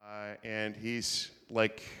and he's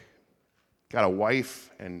like got a wife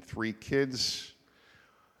and 3 kids,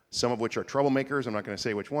 some of which are troublemakers. I'm not going to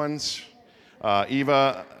say which ones.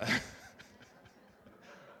 Eva,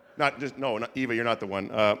 not Eva, you're not the one.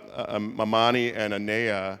 Mamani and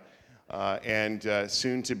Anea, and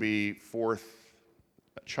soon to be 4th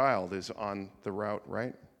child is on the route,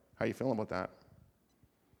 right? How you feeling about that?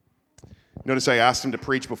 Notice I asked him to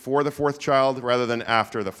preach before the 4th child rather than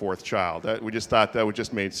after the 4th child. We just thought that would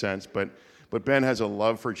just made sense. But Ben has a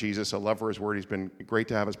love for Jesus, a love for his word. He's been great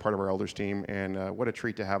to have as part of our elders team, and what a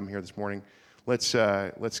treat to have him here this morning. Let's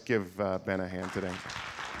give Ben a hand today.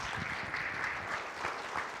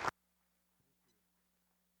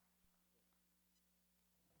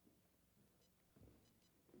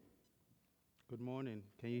 Good morning.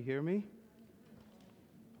 Can you hear me?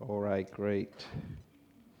 All right, great.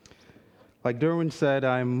 Like Derwin said,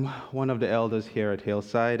 I'm one of the elders here at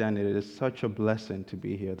Hillside, and it is such a blessing to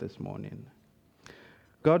be here this morning.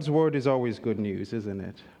 God's word is always good news, isn't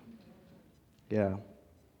it? Yeah.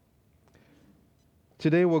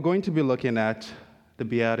 Today we're going to be looking at the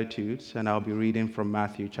Beatitudes, and I'll be reading from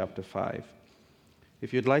Matthew chapter 5.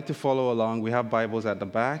 If you'd like to follow along, we have Bibles at the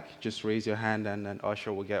back. Just raise your hand and an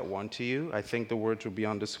usher will get one to you. I think the words will be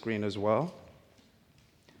on the screen as well.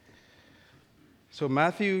 So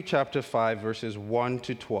Matthew chapter 5, verses 1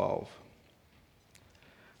 to 12.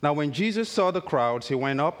 Now when Jesus saw the crowds, he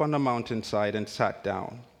went up on the mountainside and sat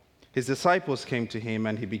down. His disciples came to him,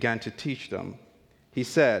 and he began to teach them. He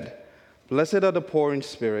said, "Blessed are the poor in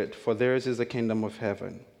spirit, for theirs is the kingdom of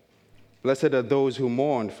heaven. Blessed are those who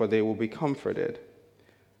mourn, for they will be comforted.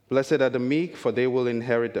 Blessed are the meek, for they will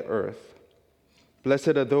inherit the earth.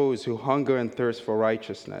 Blessed are those who hunger and thirst for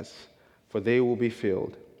righteousness, for they will be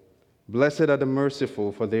filled. Blessed are the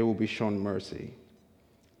merciful, for they will be shown mercy.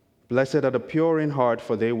 Blessed are the pure in heart,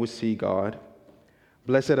 for they will see God.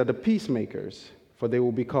 Blessed are the peacemakers, for they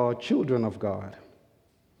will be called children of God.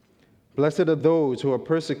 Blessed are those who are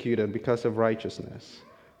persecuted because of righteousness,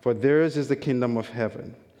 for theirs is the kingdom of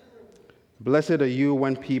heaven. Blessed are you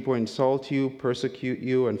when people insult you, persecute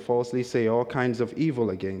you, and falsely say all kinds of evil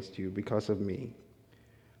against you because of me.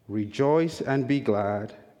 Rejoice and be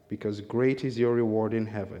glad, because great is your reward in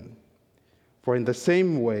heaven. For in the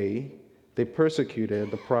same way they persecuted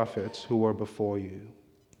the prophets who were before you."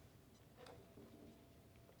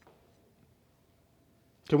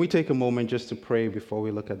 Can we take a moment just to pray before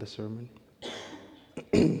we look at the sermon?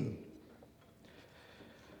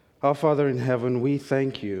 Our Father in heaven, we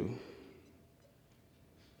thank you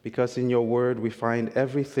because in your word we find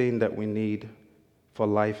everything that we need for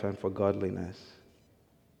life and for godliness.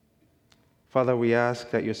 Father, we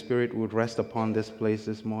ask that your Spirit would rest upon this place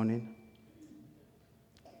this morning,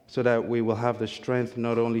 so that we will have the strength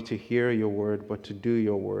not only to hear your word, but to do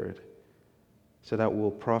your word, so that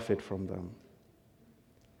we'll profit from them.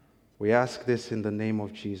 We ask this in the name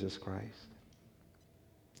of Jesus Christ.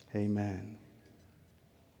 Amen.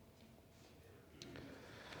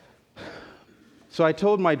 So I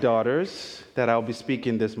told my daughters that I'll be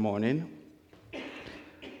speaking this morning,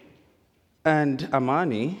 and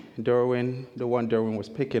Amani, Derwin, the one Derwin was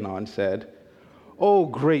picking on, said, "Oh,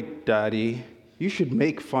 great, Daddy. You should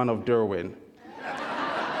make fun of Derwin."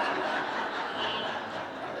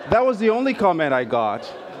 That was the only comment I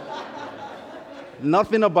got.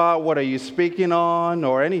 Nothing about what are you speaking on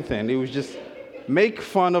or anything. It was just make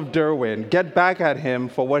fun of Derwin. Get back at him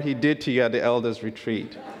for what he did to you at the elders'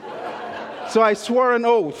 retreat. So I swore an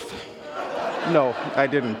oath. No, I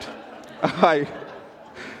didn't.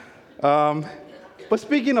 But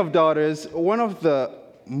speaking of daughters, one of the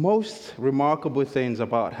most remarkable things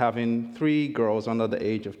about having 3 girls under the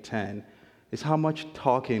age of 10 is how much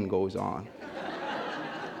talking goes on.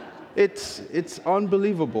 It's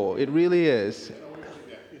unbelievable. It really is.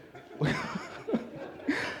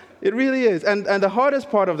 It really is. And the hardest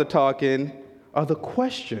part of the talking are the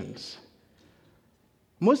questions.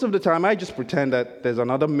 Most of the time, I just pretend that there's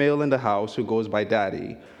another male in the house who goes by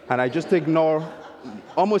Daddy, and I just ignore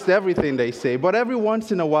almost everything they say. But every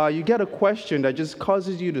once in a while, you get a question that just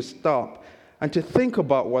causes you to stop and to think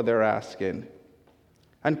about what they're asking.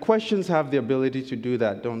 And questions have the ability to do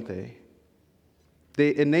that, don't they?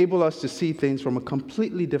 They enable us to see things from a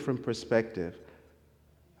completely different perspective.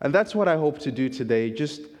 And that's what I hope to do today.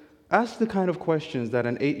 Just ask the kind of questions that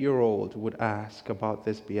an 8-year-old would ask about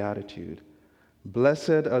this beatitude.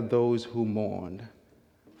 Blessed are those who mourn,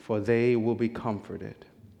 for they will be comforted.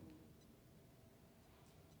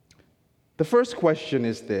 The first question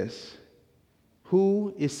is this: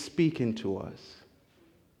 who is speaking to us?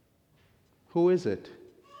 Who is it?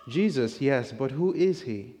 Jesus, yes, but who is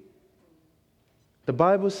he? The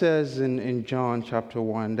Bible says in John chapter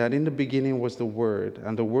 1 that in the beginning was the Word,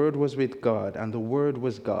 and the Word was with God, and the Word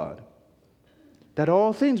was God. That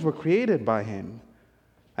all things were created by him.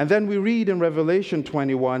 And then we read in Revelation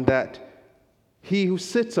 21 that he who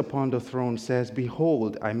sits upon the throne says,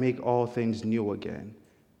 "Behold, I make all things new again."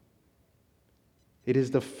 It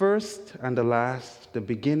is the first and the last, the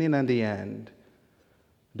beginning and the end,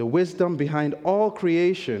 the wisdom behind all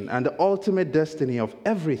creation and the ultimate destiny of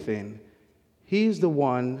everything. He is the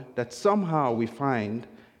one that somehow we find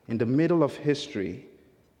in the middle of history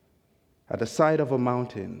at the side of a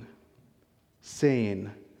mountain,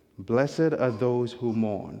 saying, "Blessed are those who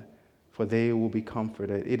mourn, for they will be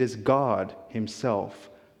comforted." It is God himself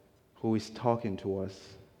who is talking to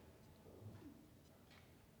us.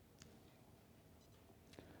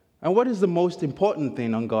 And what is the most important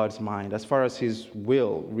thing on God's mind as far as his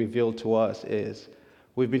will revealed to us is,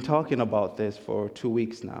 we've been talking about this for 2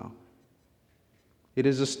 weeks now. It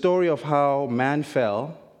is a story of how man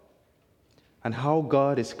fell and how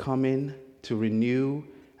God is coming to renew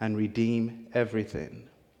and redeem everything.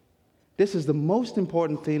 This is the most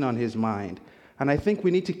important thing on his mind. And I think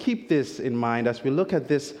we need to keep this in mind as we look at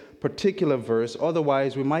this particular verse.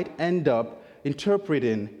 Otherwise, we might end up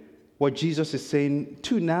interpreting what Jesus is saying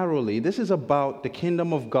too narrowly. This is about the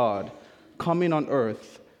kingdom of God coming on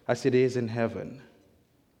earth as it is in heaven.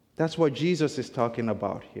 That's what Jesus is talking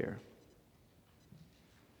about here.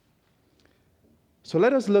 So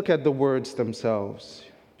let us look at the words themselves.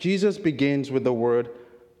 Jesus begins with the word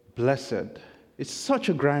blessed. It's such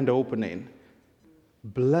a grand opening.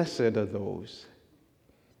 Blessed are those.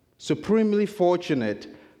 Supremely fortunate,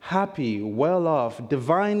 happy, well off,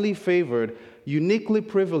 divinely favored, uniquely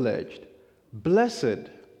privileged. Blessed.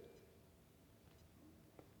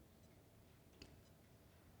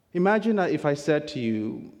 Imagine that if I said to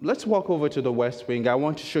you, let's walk over to the West Wing. I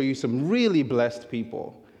want to show you some really blessed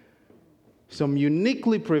people. Some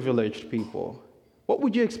uniquely privileged people. What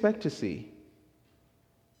would you expect to see?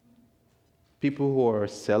 People who are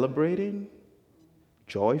celebrating,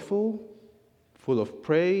 joyful, full of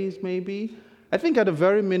praise maybe. I think at a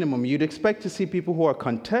very minimum, you'd expect to see people who are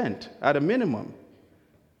content at a minimum.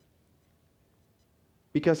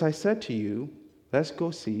 Because I said to you, let's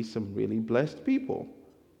go see some really blessed people.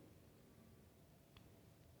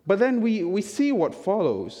 But then we see what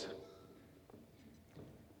follows.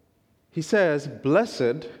 He says,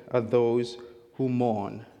 "Blessed are those who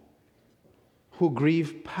mourn, who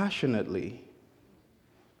grieve passionately."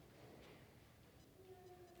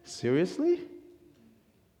 Seriously?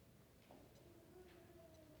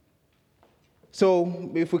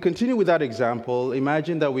 So, if we continue with that example,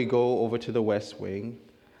 imagine that we go over to the West Wing.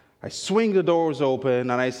 I swing the doors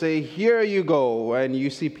open and I say, "Here you go," and you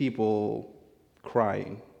see people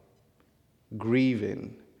crying,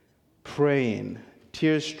 grieving, praying,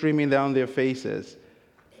 tears streaming down their faces.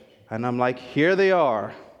 And I'm like, here they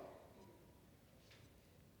are.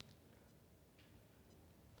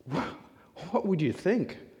 What would you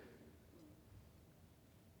think?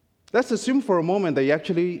 Let's assume for a moment that you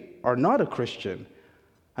actually are not a Christian.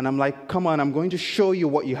 And I'm like, come on, I'm going to show you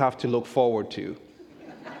what you have to look forward to.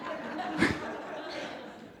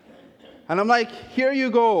 And I'm like, here you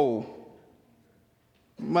go.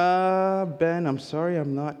 Ben, I'm sorry,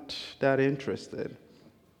 I'm not that interested.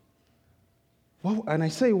 Well, and I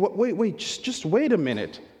say, wait, just wait a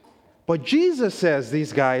minute. But Jesus says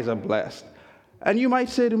these guys are blessed. And you might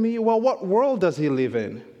say to me, well, what world does he live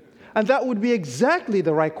in? And that would be exactly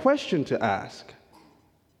the right question to ask.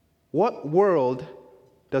 What world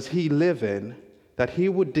does he live in that he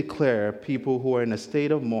would declare people who are in a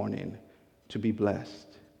state of mourning to be blessed?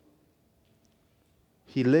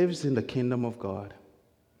 He lives in the kingdom of God.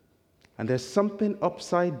 And there's something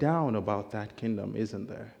upside down about that kingdom, isn't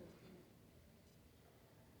there?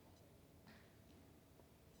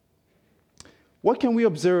 What can we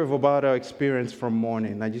observe about our experience from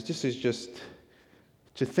mourning? Now, this is just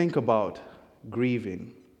to think about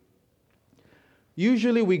grieving.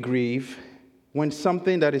 Usually we grieve when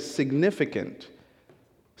something that is significant,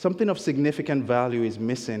 something of significant value is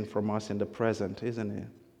missing from us in the present, isn't it?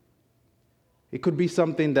 It could be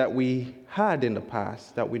something that we had in the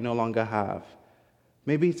past that we no longer have.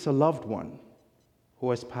 Maybe it's a loved one who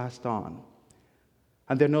has passed on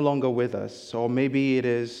and they're no longer with us. Or maybe it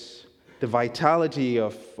is the vitality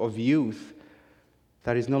of youth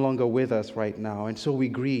that is no longer with us right now, and so we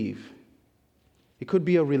grieve. It could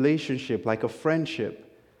be a relationship, like a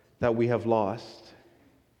friendship, that we have lost,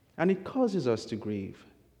 and it causes us to grieve.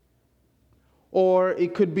 Or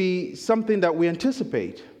it could be something that we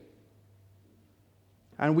anticipate,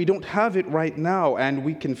 and we don't have it right now, and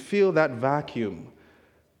we can feel that vacuum.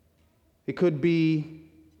 It could be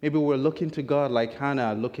maybe we're looking to God like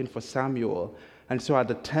Hannah looking for Samuel. And so at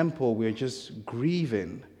the temple, we're just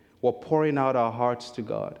grieving. We're pouring out our hearts to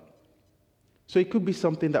God. So it could be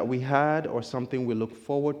something that we had or something we look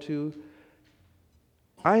forward to.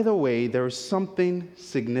 Either way, there is something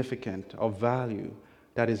significant of value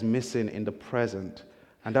that is missing in the present,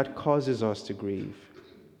 and that causes us to grieve.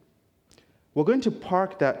 We're going to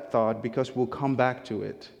park that thought because we'll come back to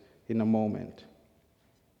it in a moment.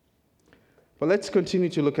 But let's continue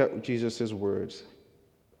to look at Jesus' words.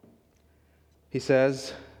 He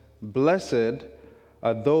says, "Blessed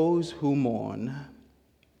are those who mourn,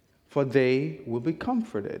 for they will be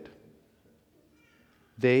comforted."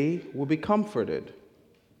 They will be comforted.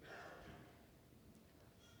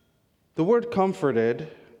 The word comforted,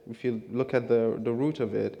 if you look at the root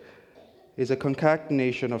of it, is a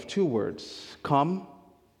concatenation of two words. Come,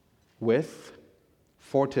 with,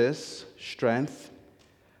 fortis, strength.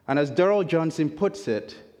 And as Darrell Johnson puts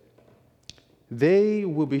it, they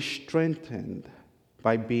will be strengthened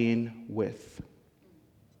by being with.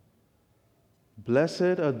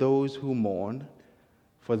 Blessed are those who mourn,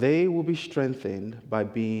 for they will be strengthened by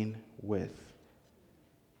being with.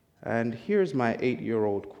 And here's my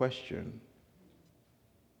 8-year-old question.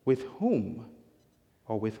 With whom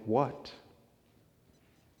or with what?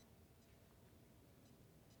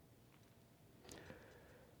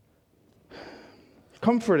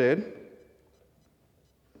 Comforted,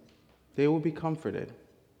 they will be comforted.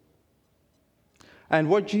 And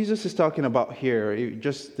what Jesus is talking about here,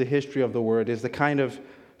 just the history of the word, is the kind of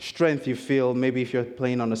strength you feel maybe if you're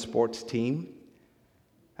playing on a sports team.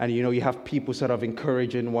 And you have people sort of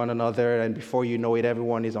encouraging one another, and before you know it,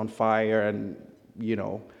 everyone is on fire, and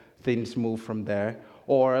things move from there.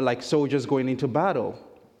 Or like soldiers going into battle,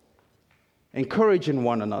 encouraging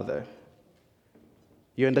one another.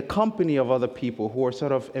 You're in the company of other people who are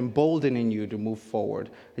sort of emboldening you to move forward.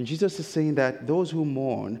 And Jesus is saying that those who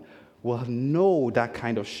mourn will know that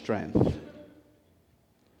kind of strength.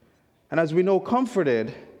 And as we know,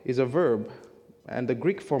 comforted is a verb, and the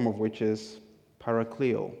Greek form of which is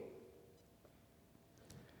parakleo.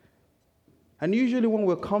 And usually when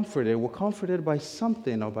we're comforted by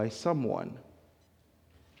something or by someone,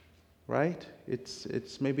 right?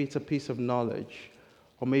 Maybe it's a piece of knowledge,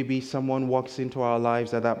 or maybe someone walks into our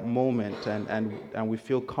lives at that moment and we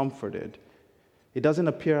feel comforted. It doesn't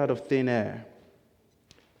appear out of thin air.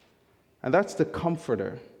 And that's the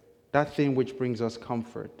comforter, that thing which brings us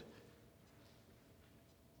comfort.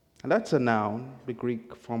 And that's a noun, the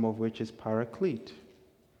Greek form of which is paraclete,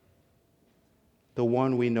 the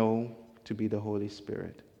one we know to be the Holy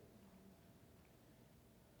Spirit.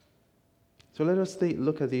 So let us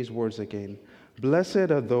look at these words again.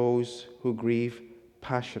 Blessed are those who grieve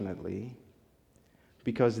passionately,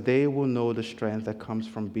 because they will know the strength that comes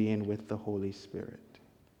from being with the Holy Spirit.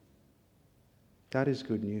 That is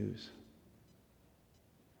good news.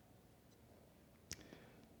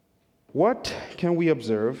 What can we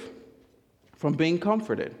observe from being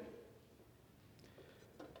comforted?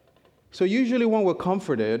 So usually when we're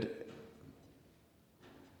comforted,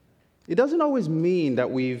 it doesn't always mean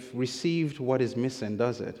that we've received what is missing,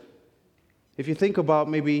 does it? If you think about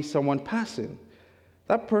maybe someone passing,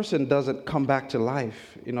 that person doesn't come back to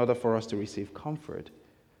life in order for us to receive comfort.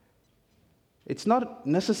 It's not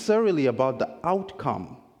necessarily about the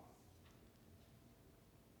outcome.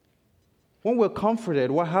 When we're comforted,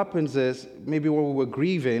 what happens is maybe when we were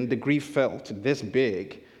grieving, the grief felt this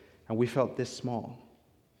big and we felt this small.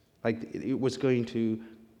 Like it was going to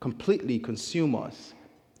completely consume us.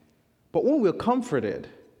 But when we're comforted,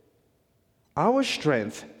 our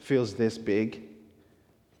strength feels this big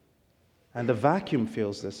and the vacuum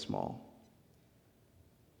feels this small.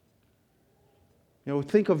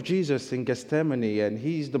 Think of Jesus in Gethsemane, and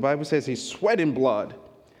the Bible says he's sweating blood,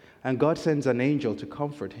 and God sends an angel to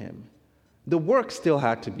comfort him. The work still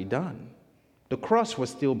had to be done. The cross was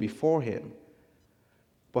still before him.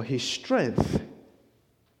 But his strength,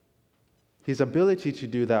 his ability to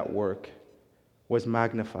do that work was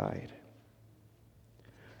magnified.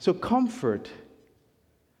 So comfort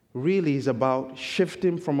really is about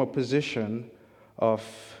shifting from a position of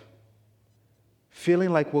feeling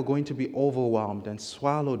like we're going to be overwhelmed and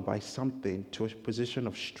swallowed by something to a position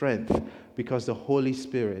of strength because the Holy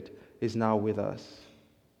Spirit is now with us.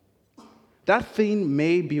 That thing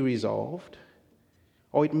may be resolved,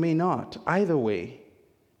 or it may not. Either way,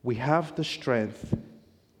 we have the strength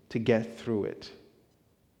to get through it.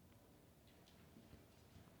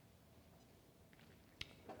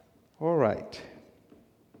 All right.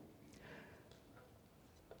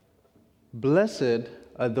 Blessed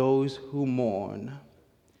are those who mourn,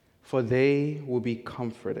 for they will be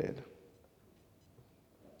comforted.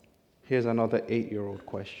 Here's another 8-year-old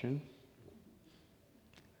question.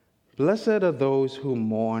 Blessed are those who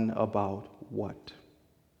mourn about what?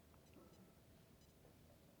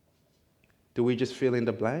 Do we just fill in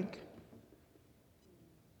the blank?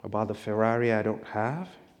 About the Ferrari I don't have?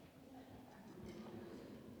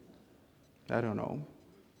 I don't know.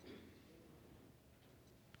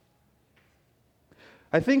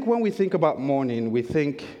 I think when we think about mourning, we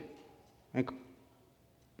think, and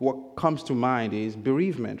what comes to mind is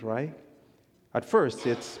bereavement, right? At first,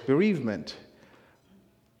 it's bereavement.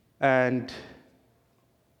 And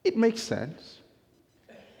it makes sense.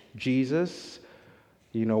 Jesus,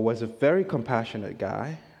 was a very compassionate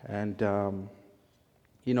guy. And,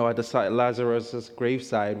 at the side, Lazarus'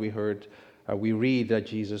 graveside, we read that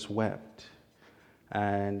Jesus wept.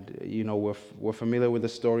 And, we're familiar with the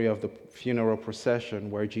story of the funeral procession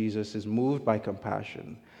where Jesus is moved by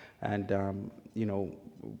compassion. And,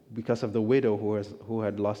 because of the widow who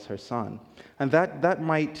had lost her son. And that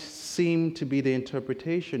might seem to be the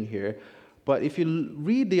interpretation here. But if you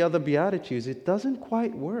read the other Beatitudes, it doesn't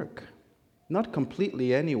quite work. Not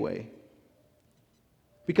completely anyway.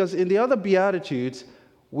 Because in the other Beatitudes,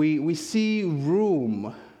 we see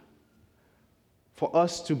room for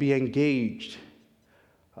us to be engaged.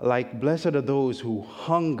 Like, blessed are those who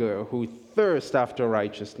hunger, who thirst after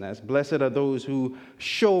righteousness. Blessed are those who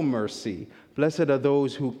show mercy. Blessed are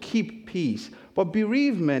those who keep peace. But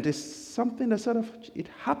bereavement is something that it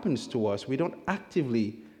happens to us. We don't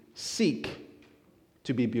actively seek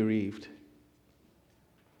to be bereaved.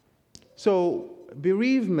 So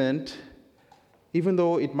bereavement, even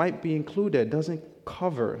though it might be included, doesn't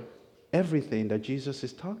cover everything that Jesus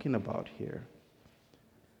is talking about here.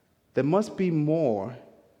 There must be more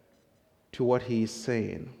to what he is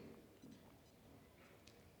saying.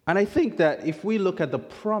 And I think that if we look at the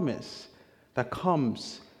promise that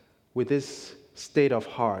comes with this state of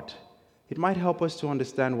heart, it might help us to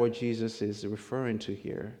understand what Jesus is referring to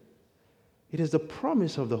here. It is the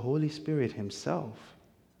promise of the Holy Spirit himself.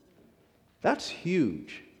 That's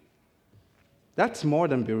huge. That's more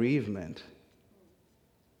than bereavement.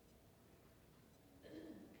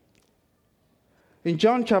 In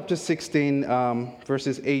John chapter 16,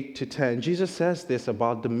 verses 8 to 10, Jesus says this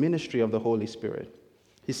about the ministry of the Holy Spirit.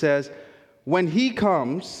 He says, when he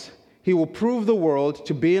comes, he will prove the world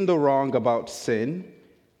to be in the wrong about sin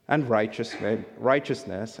and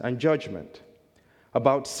righteousness and judgment.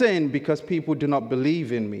 About sin, because people do not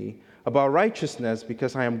believe in me. About righteousness,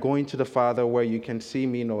 because I am going to the Father where you can see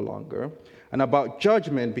me no longer. And about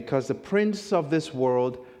judgment, because the prince of this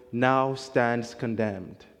world now stands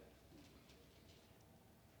condemned.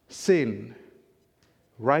 Sin,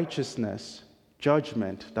 righteousness,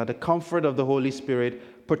 judgment, that the comfort of the Holy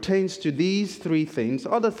Spirit pertains to these three things,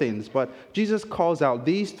 other things, but Jesus calls out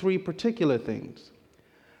these three particular things.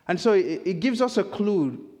 And so it gives us a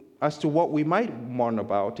clue as to what we might mourn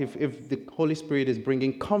about if the Holy Spirit is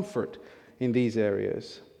bringing comfort in these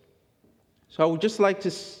areas. So I would just like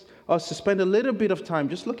us to spend a little bit of time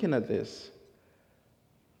just looking at this.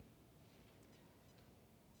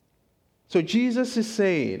 So Jesus is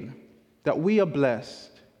saying that we are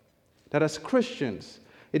blessed, that as Christians,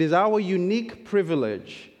 it is our unique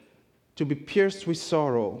privilege to be pierced with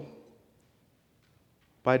sorrow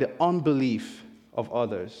by the unbelief of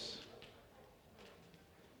others.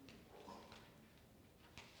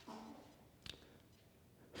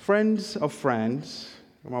 Friends of friends,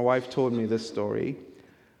 my wife told me this story,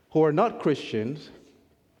 who are not Christians,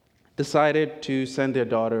 decided to send their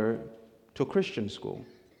daughter to a Christian school.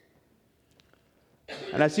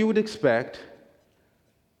 And as you would expect,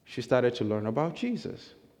 she started to learn about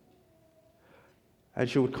Jesus. And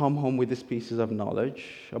she would come home with these pieces of knowledge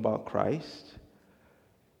about Christ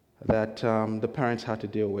that the parents had to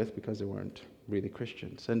deal with because they weren't really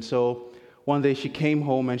Christians. And so one day she came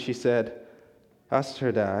home and she asked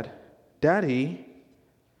her dad, "Daddy,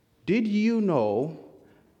 did you know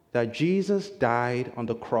that Jesus died on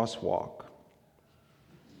the crosswalk?"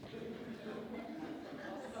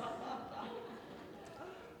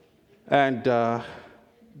 And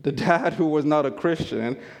the dad, who was not a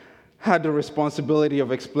Christian, had the responsibility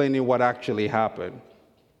of explaining what actually happened.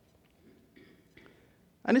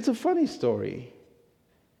 And it's a funny story,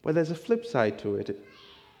 but there's a flip side to it.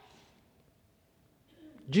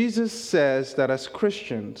 Jesus says that as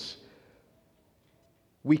Christians,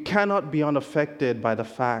 we cannot be unaffected by the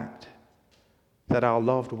fact that our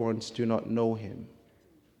loved ones do not know him.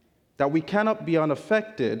 That we cannot be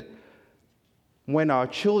unaffected when our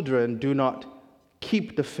children do not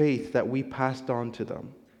keep the faith that we passed on to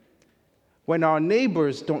them. When our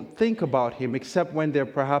neighbors don't think about him except when they're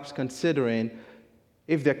perhaps considering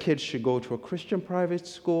if their kids should go to a Christian private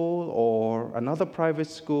school or another private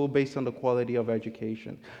school based on the quality of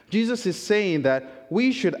education. Jesus is saying that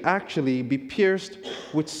we should actually be pierced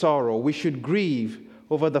with sorrow. We should grieve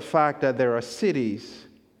over the fact that there are cities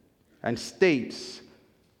and states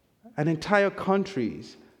and entire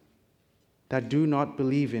countries that do not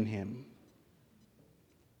believe in him.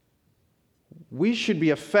 We should be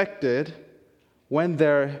affected when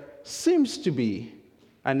there seems to be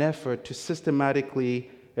an effort to systematically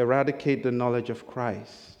eradicate the knowledge of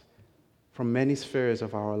Christ from many spheres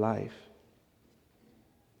of our life.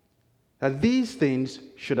 That these things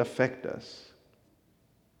should affect us.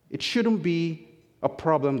 It shouldn't be a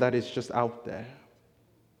problem that is just out there.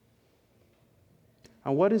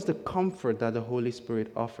 And what is the comfort that the Holy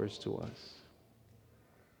Spirit offers to us?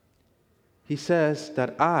 He says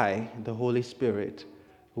that I, the Holy Spirit,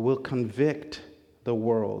 will convict the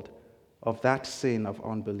world of that sin of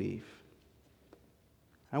unbelief.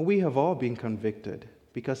 And we have all been convicted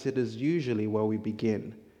because it is usually where we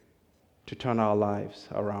begin to turn our lives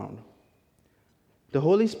around. The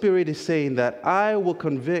Holy Spirit is saying that I will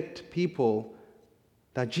convict people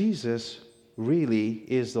that Jesus really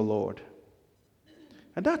is the Lord.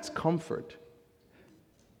 And that's comfort.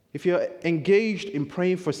 If you're engaged in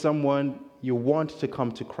praying for someone you want to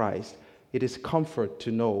come to Christ, it is comfort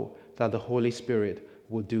to know that the Holy Spirit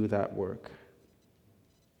will do that work.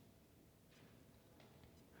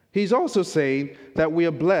 He's also saying that we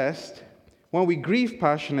are blessed when we grieve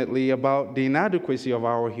passionately about the inadequacy of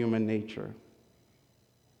our human nature.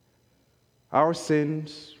 Our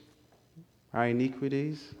sins, our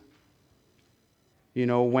iniquities,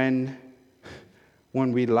 when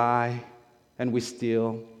we lie and we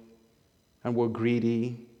steal and we're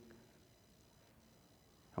greedy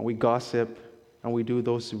and we gossip and we do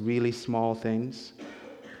those really small things,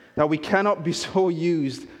 that we cannot be so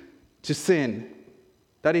used to sin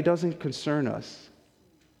that it doesn't concern us,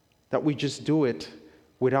 that we just do it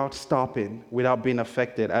without stopping, without being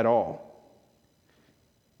affected at all.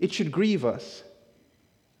 It should grieve us.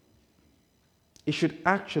 It should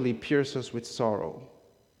actually pierce us with sorrow.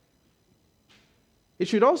 It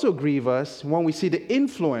should also grieve us when we see the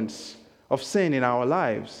influence of sin in our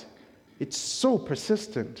lives. It's so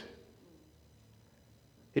persistent.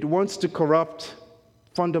 It wants to corrupt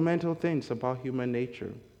fundamental things about human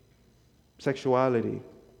nature: sexuality,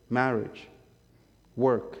 marriage,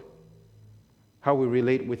 work, how we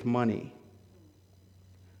relate with money.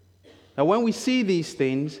 Now, when we see these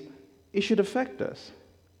things, it should affect us.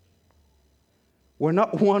 We're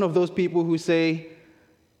not one of those people who say,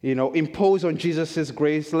 impose on Jesus'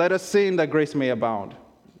 grace, let us sin that grace may abound.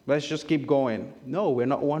 Let's just keep going. No, we're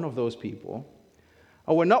not one of those people.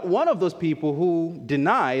 Or we're not one of those people who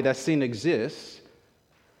deny that sin exists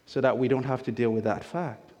so that we don't have to deal with that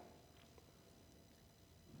fact.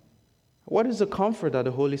 What is the comfort that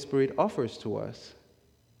the Holy Spirit offers to us?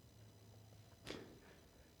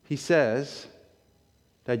 He says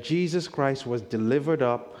that Jesus Christ was delivered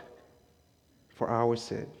up for our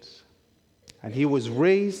sins, and he was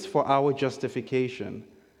raised for our justification,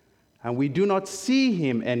 and we do not see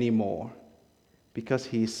him anymore because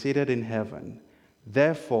he is seated in heaven.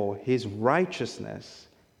 Therefore, his righteousness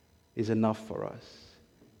is enough for us.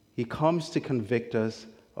 He comes to convict us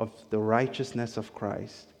of the righteousness of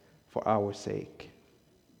Christ for our sake.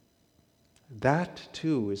 That,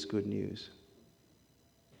 too, is good news.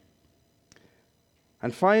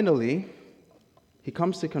 And finally, he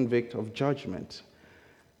comes to convict of judgment.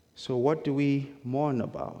 So what do we mourn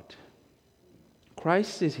about?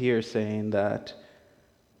 Christ is here saying that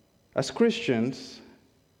as Christians,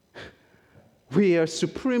 we are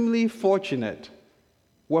supremely fortunate.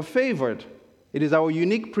 We're favored. It is our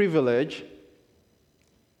unique privilege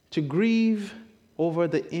to grieve over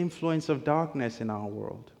the influence of darkness in our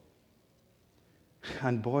world.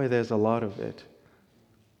 And boy, there's a lot of it.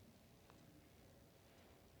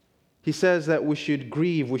 He says that we should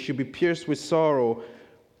grieve, we should be pierced with sorrow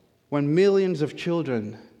when millions of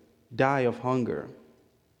children die of hunger,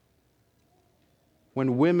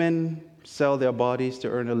 when women sell their bodies to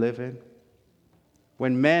earn a living,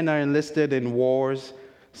 when men are enlisted in wars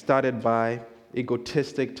started by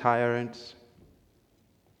egotistic tyrants.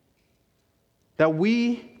 That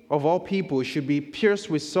we, of all people, should be pierced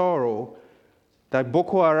with sorrow that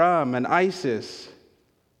Boko Haram and ISIS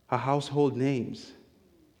are household names.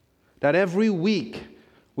 That every week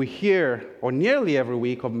we hear, or nearly every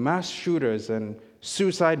week, of mass shooters and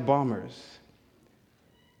suicide bombers.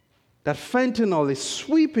 That fentanyl is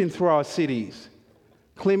sweeping through our cities,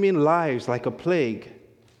 claiming lives like a plague.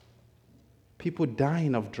 People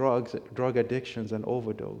dying of drugs, drug addictions, and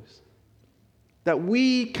overdose. That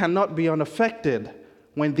we cannot be unaffected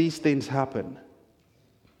when these things happen.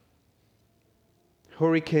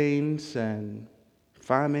 Hurricanes and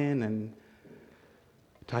famine and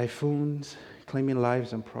typhoons claiming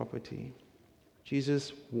lives and property.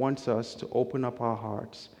 Jesus wants us to open up our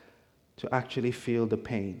hearts to actually feel the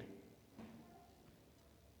pain.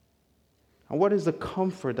 And what is the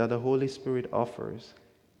comfort that the Holy Spirit offers?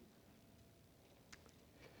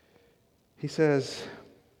 He says,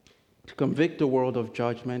 to convict the world of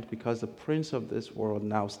judgment because the prince of this world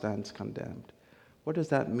now stands condemned. What does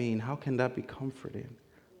that mean? How can that be comforting?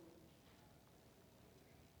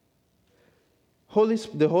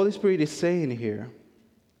 The Holy Spirit is saying here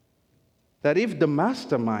that if the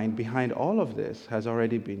mastermind behind all of this has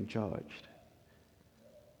already been judged,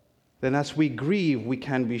 then as we grieve, we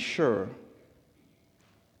can be sure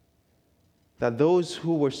that those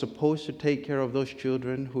who were supposed to take care of those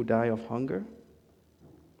children who die of hunger,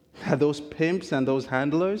 that those pimps and those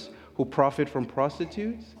handlers who profit from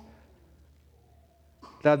prostitutes,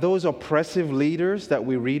 that those oppressive leaders that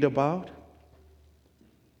we read about,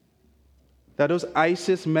 that those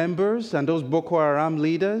ISIS members and those Boko Haram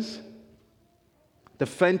leaders, the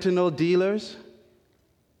fentanyl dealers,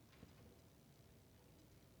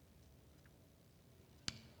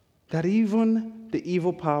 that even the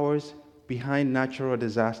evil powers behind natural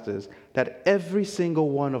disasters, that every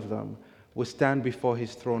single one of them will stand before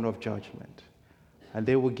his throne of judgment, and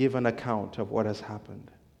they will give an account of what has happened,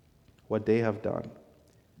 what they have done.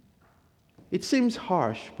 It seems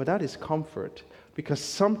harsh, but that is comfort, because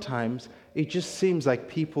sometimes it just seems like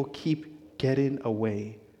people keep getting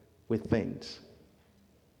away with things.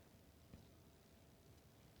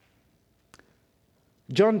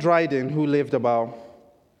 John Dryden, who lived about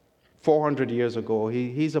 400 years ago,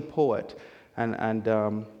 he's a poet and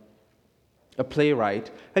a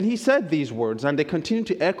playwright, and he said these words, and they continue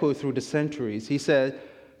to echo through the centuries. He said,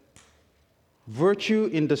 "Virtue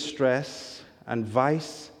in distress and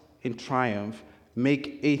vice in triumph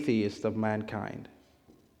make atheists of mankind."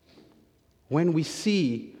 When we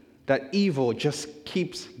see that evil just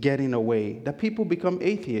keeps getting away, that people become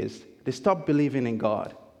atheists, they stop believing in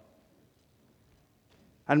God.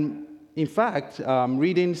 And in fact,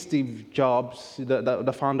 reading Steve Jobs,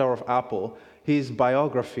 the founder of Apple, his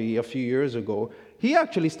biography a few years ago, he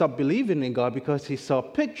actually stopped believing in God because he saw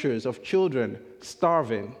pictures of children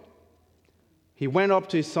starving. He went up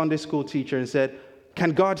to his Sunday school teacher and said,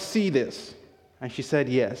 "Can God see this?" And she said,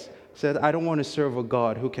 "Yes." He said, "I don't want to serve a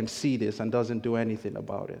God who can see this and doesn't do anything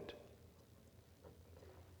about it."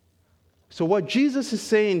 So what Jesus is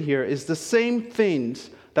saying here is the same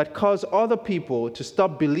things that cause other people to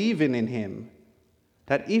stop believing in him,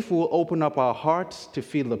 that if we'll open up our hearts to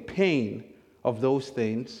feel the pain of those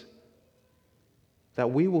things, that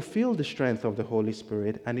we will feel the strength of the Holy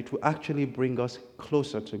Spirit, and it will actually bring us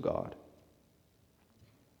closer to God.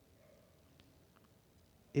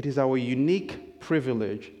 It is our unique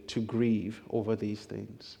privilege to grieve over these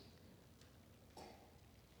things.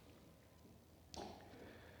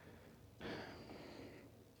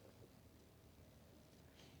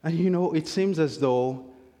 And it seems as though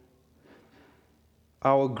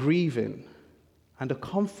our grieving and the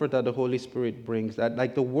comfort that the Holy Spirit brings, that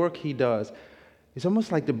like the work he does, is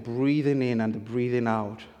almost like the breathing in and the breathing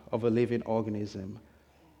out of a living organism,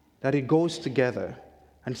 that it goes together.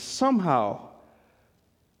 And somehow,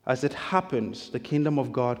 as it happens, the kingdom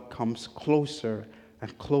of God comes closer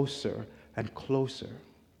and closer and closer.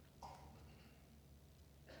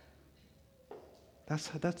 That's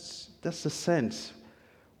the sense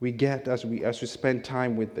we get as we spend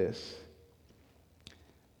time with this.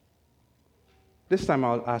 This time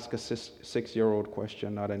I'll ask a 6-year-old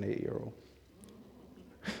question, not an 8-year-old.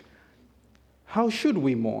 How should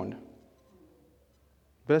we mourn?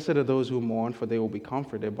 Blessed are those who mourn, for they will be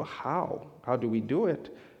comforted. But how? How do we do it?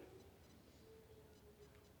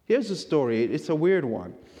 Here's the story. It's a weird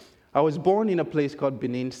one. I was born in a place called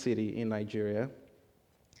Benin City in Nigeria.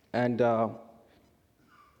 And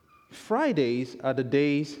Fridays are the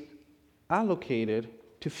days allocated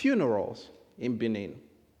to funerals in Benin.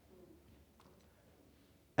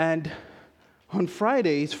 And on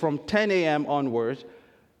Fridays from 10 a.m. onwards,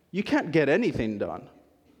 you can't get anything done.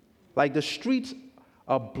 Like the streets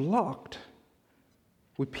are blocked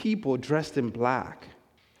with people dressed in black.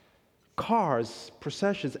 Cars,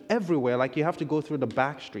 processions everywhere, like you have to go through the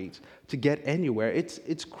back streets to get anywhere.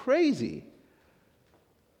 It's crazy.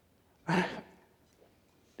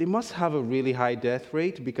 They must have a really high death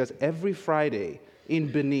rate because every Friday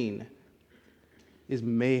in Benin is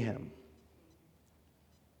mayhem.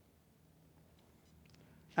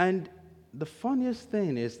 And the funniest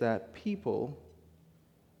thing is that people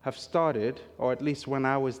have started, or at least when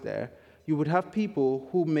I was there, you would have people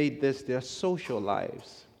who made this their social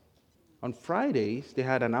lives. On Fridays, they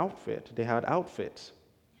had an outfit. They had outfits,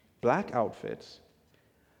 black outfits.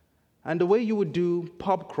 And the way you would do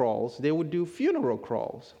pub crawls, they would do funeral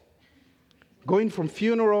crawls, going from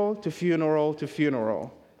funeral to funeral to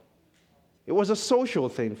funeral. It was a social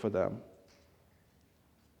thing for them.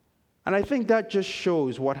 And I think that just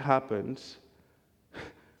shows what happens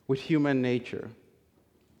with human nature.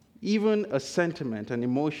 Even a sentiment, an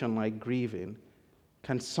emotion like grieving,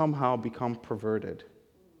 can somehow become perverted.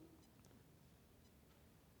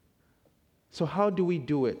 So how do we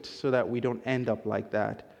do it so that we don't end up like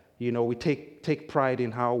that? We take pride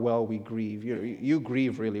in how well we grieve. You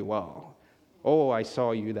grieve really well. Oh, I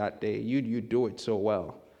saw you that day. You do it so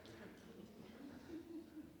well.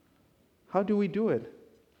 How do we do it?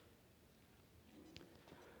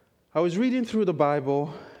 I was reading through the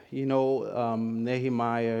Bible,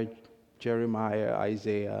 Nehemiah, Jeremiah,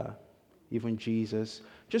 Isaiah, even Jesus,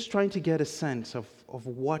 just trying to get a sense of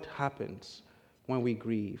what happens when we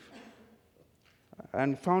grieve.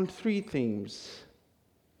 And found 3 themes.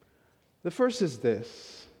 The first is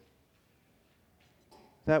this,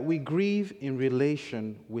 that we grieve in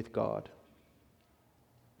relation with God.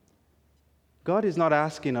 God is not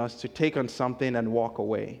asking us to take on something and walk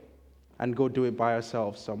away and go do it by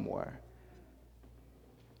ourselves somewhere.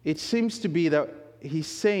 It seems to be that he's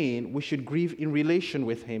saying we should grieve in relation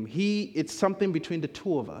with him. It's something between the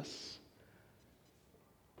two of us.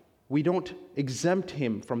 We don't exempt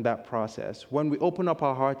him from that process. When we open up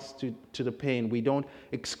our hearts to the pain, we don't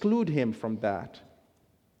exclude him from that.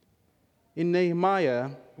 In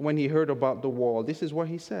Nehemiah, when he heard about the wall, this is what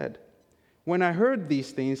he said. When I heard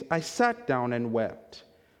these things, I sat down and wept.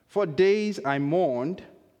 For days I mourned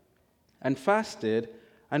and fasted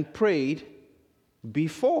and prayed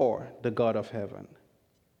before the God of heaven.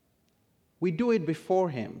 We do it before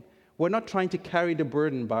him. We're not trying to carry the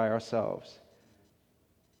burden by ourselves.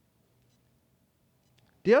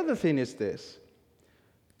 The other thing is this.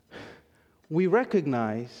 We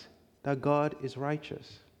recognize that God is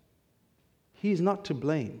righteous. He is not to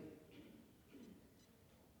blame.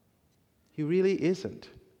 He really isn't.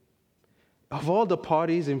 Of all the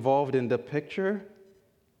parties involved in the picture,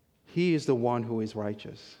 he is the one who is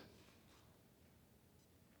righteous.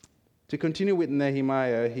 To continue with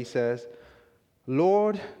Nehemiah, he says,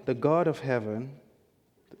 Lord, the God of heaven,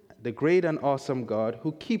 the great and awesome God,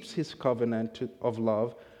 who keeps his covenant of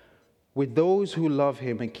love with those who love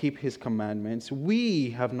him and keep his commandments,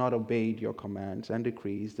 we have not obeyed your commands and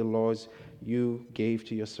decrees, the laws you gave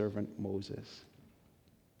to your servant Moses.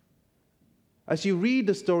 As you read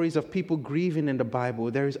the stories of people grieving in the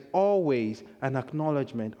Bible, there is always an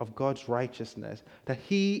acknowledgement of God's righteousness, that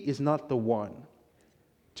he is not the one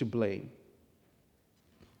to blame.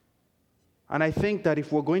 And I think that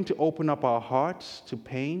if we're going to open up our hearts to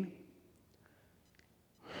pain,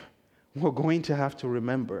 we're going to have to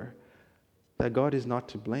remember that God is not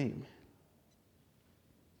to blame.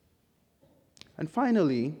 And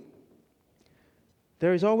finally,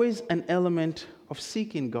 there is always an element of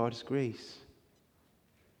seeking God's grace.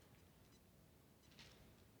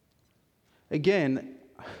 Again,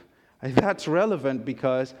 that's relevant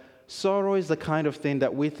because sorrow is the kind of thing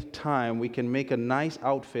that with time we can make a nice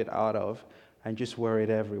outfit out of and just wear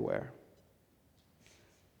it everywhere.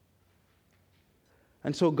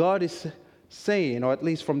 And so God is saying, or at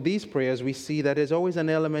least from these prayers, we see that there's always an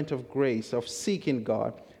element of grace, of seeking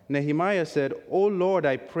God. Nehemiah said, O Lord,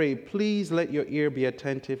 I pray, please let your ear be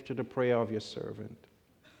attentive to the prayer of your servant.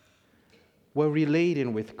 We're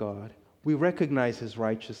relating with God. We recognize his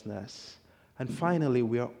righteousness. And finally,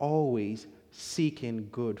 we are always seeking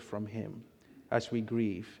good from him as we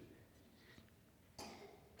grieve.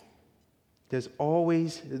 There's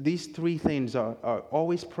always, these 3 things are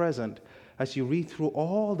always present as you read through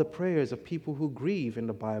all the prayers of people who grieve in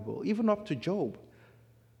the Bible, even up to Job.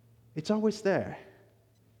 It's always there.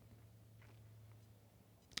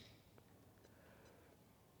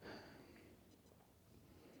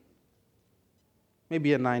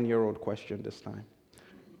 Maybe a 9-year-old question this time.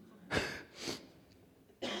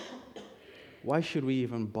 Why should we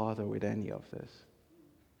even bother with any of this?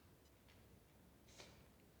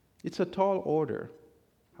 It's a tall order.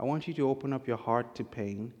 I want you to open up your heart to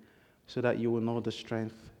pain so that you will know the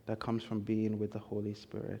strength that comes from being with the Holy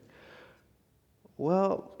Spirit.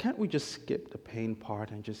 Well, can't we just skip the pain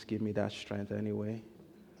part and just give me that strength anyway?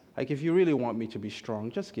 Like, if you really want me to be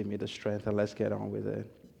strong, just give me the strength and let's get on with it.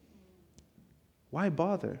 Why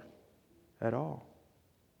bother at all?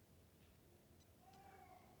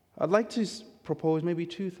 I'd like to propose maybe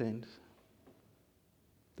 2 things.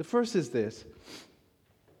 The first is this.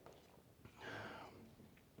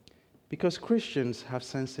 Because Christians have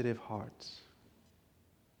sensitive hearts.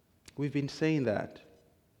 We've been saying that.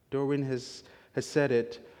 Dorwin has said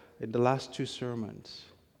it in the last two sermons.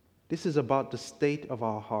 This is about the state of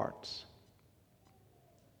our hearts.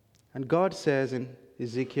 And God says in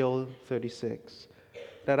Ezekiel 36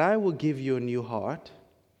 that I will give you a new heart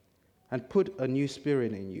and put a new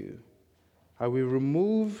spirit in you. I will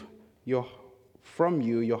remove from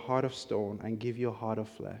you your heart of stone and give you a heart of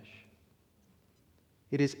flesh.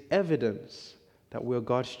 It is evidence that we're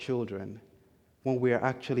God's children when we are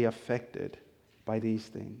actually affected by these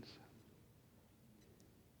things.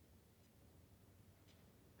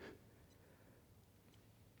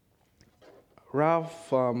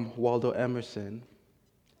 Ralph Waldo Emerson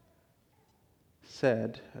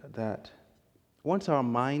said that once our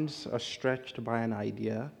minds are stretched by an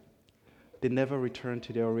idea, they never return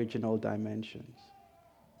to their original dimensions.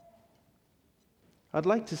 I'd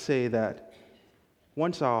like to say that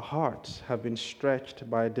once our hearts have been stretched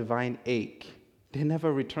by a divine ache, they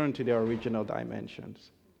never return to their original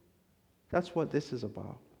dimensions. That's what this is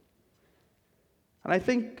about. And I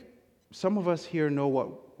think some of us here know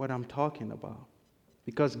what I'm talking about,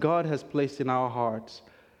 because God has placed in our hearts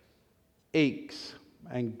aches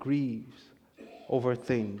and grieves over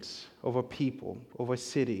things, over people, over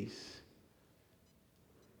cities.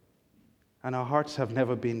 And our hearts have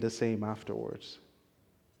never been the same afterwards.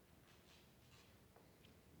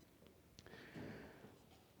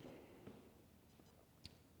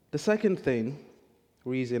 The second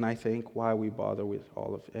reason I think why we bother with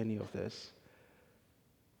any of this,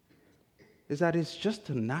 is that it's just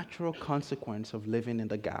a natural consequence of living in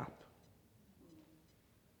the gap.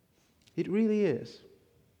 It really is.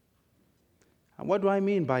 And what do I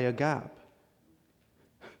mean by a gap?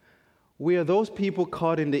 We are those people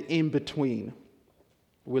caught in the in-between.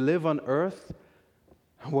 We live on earth,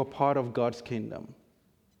 and we're part of God's kingdom.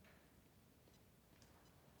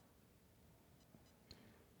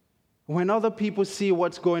 When other people see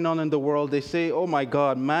what's going on in the world, they say, oh my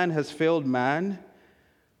God, man has failed man.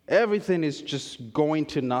 Everything is just going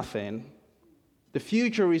to nothing. The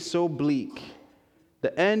future is so bleak.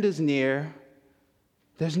 The end is near.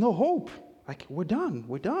 There's no hope. Like, we're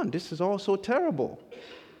done. This is all so terrible.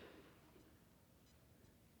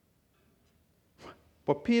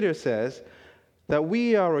 But Peter says that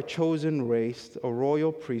we are a chosen race, a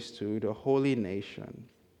royal priesthood, a holy nation,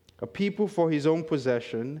 a people for his own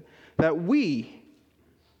possession, that we,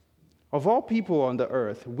 of all people on the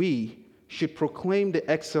earth, we should proclaim the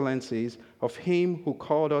excellencies of him who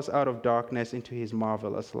called us out of darkness into his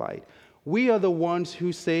marvelous light. We are the ones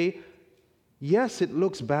who say, yes, it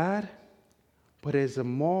looks bad, but there's a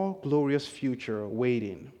more glorious future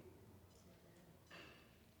waiting.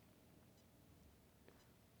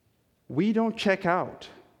 We don't check out.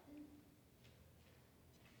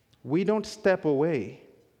 We don't step away.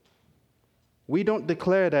 We don't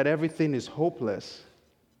declare that everything is hopeless.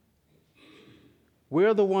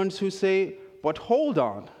 We're the ones who say, but hold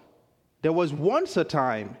on. There was once a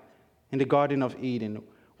time in the Garden of Eden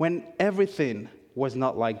when everything was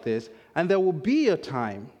not like this, and there will be a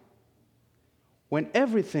time when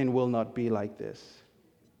everything will not be like this.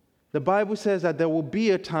 The Bible says that there will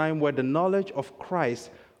be a time where the knowledge of Christ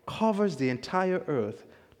covers the entire earth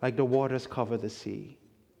like the waters cover the sea.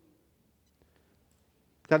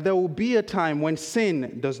 That there will be a time when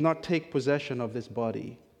sin does not take possession of this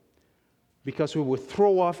body, because we will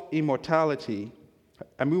throw off immortality.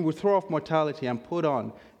 We will throw off mortality and put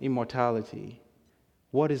on immortality,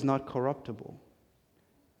 what is not corruptible.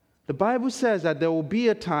 The Bible says that there will be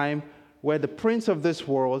a time where the prince of this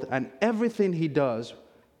world and everything he does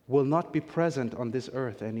will not be present on this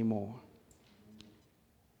earth anymore.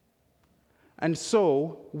 And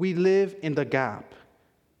so we live in the gap.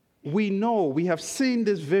 We know, we have seen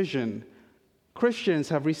this vision. Christians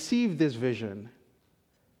have received this vision.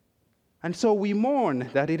 And so we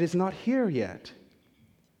mourn that it is not here yet.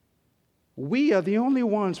 We are the only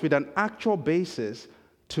ones with an actual basis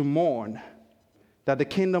to mourn that the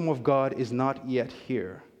kingdom of God is not yet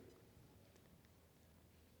here.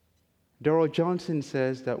 Darrell Johnson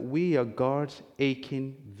says that we are God's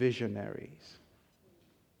aching visionaries.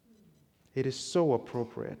 It is so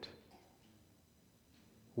appropriate.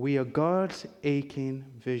 We are God's aching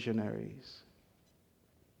visionaries.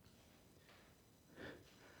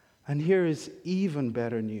 And here is even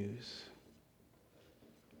better news.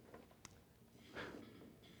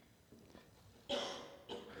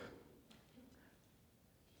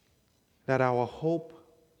 That our hope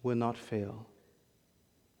will not fail.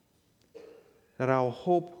 That our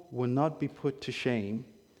hope will not be put to shame,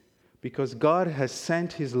 because God has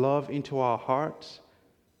sent his love into our hearts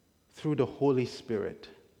through the Holy Spirit.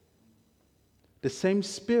 the same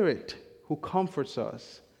Spirit who comforts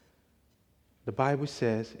us, the Bible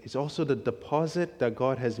says, is also the deposit that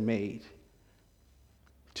God has made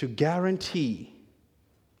to guarantee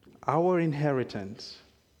our inheritance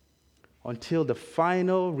until the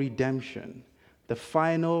final redemption, the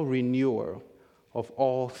final renewal of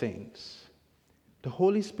all things. The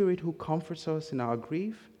Holy Spirit who comforts us in our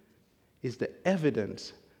grief is the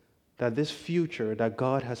evidence that this future that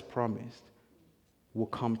God has promised will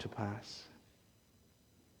come to pass.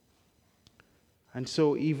 And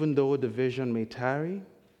so even though the vision may tarry,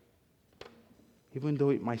 even though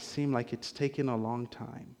it might seem like it's taken a long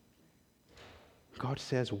time, God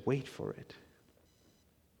says, wait for it.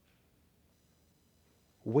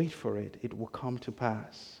 Wait for it. It will come to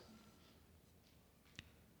pass.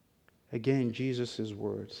 Again, Jesus'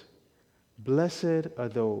 words, blessed are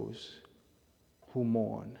those who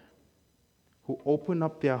mourn, who open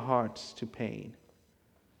up their hearts to pain,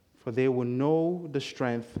 for they will know the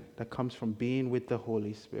strength that comes from being with the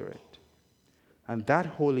Holy Spirit. And that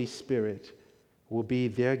Holy Spirit will be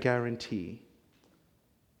their guarantee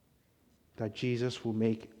that Jesus will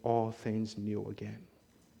make all things new again.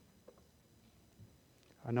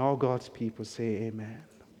 And all God's people say amen.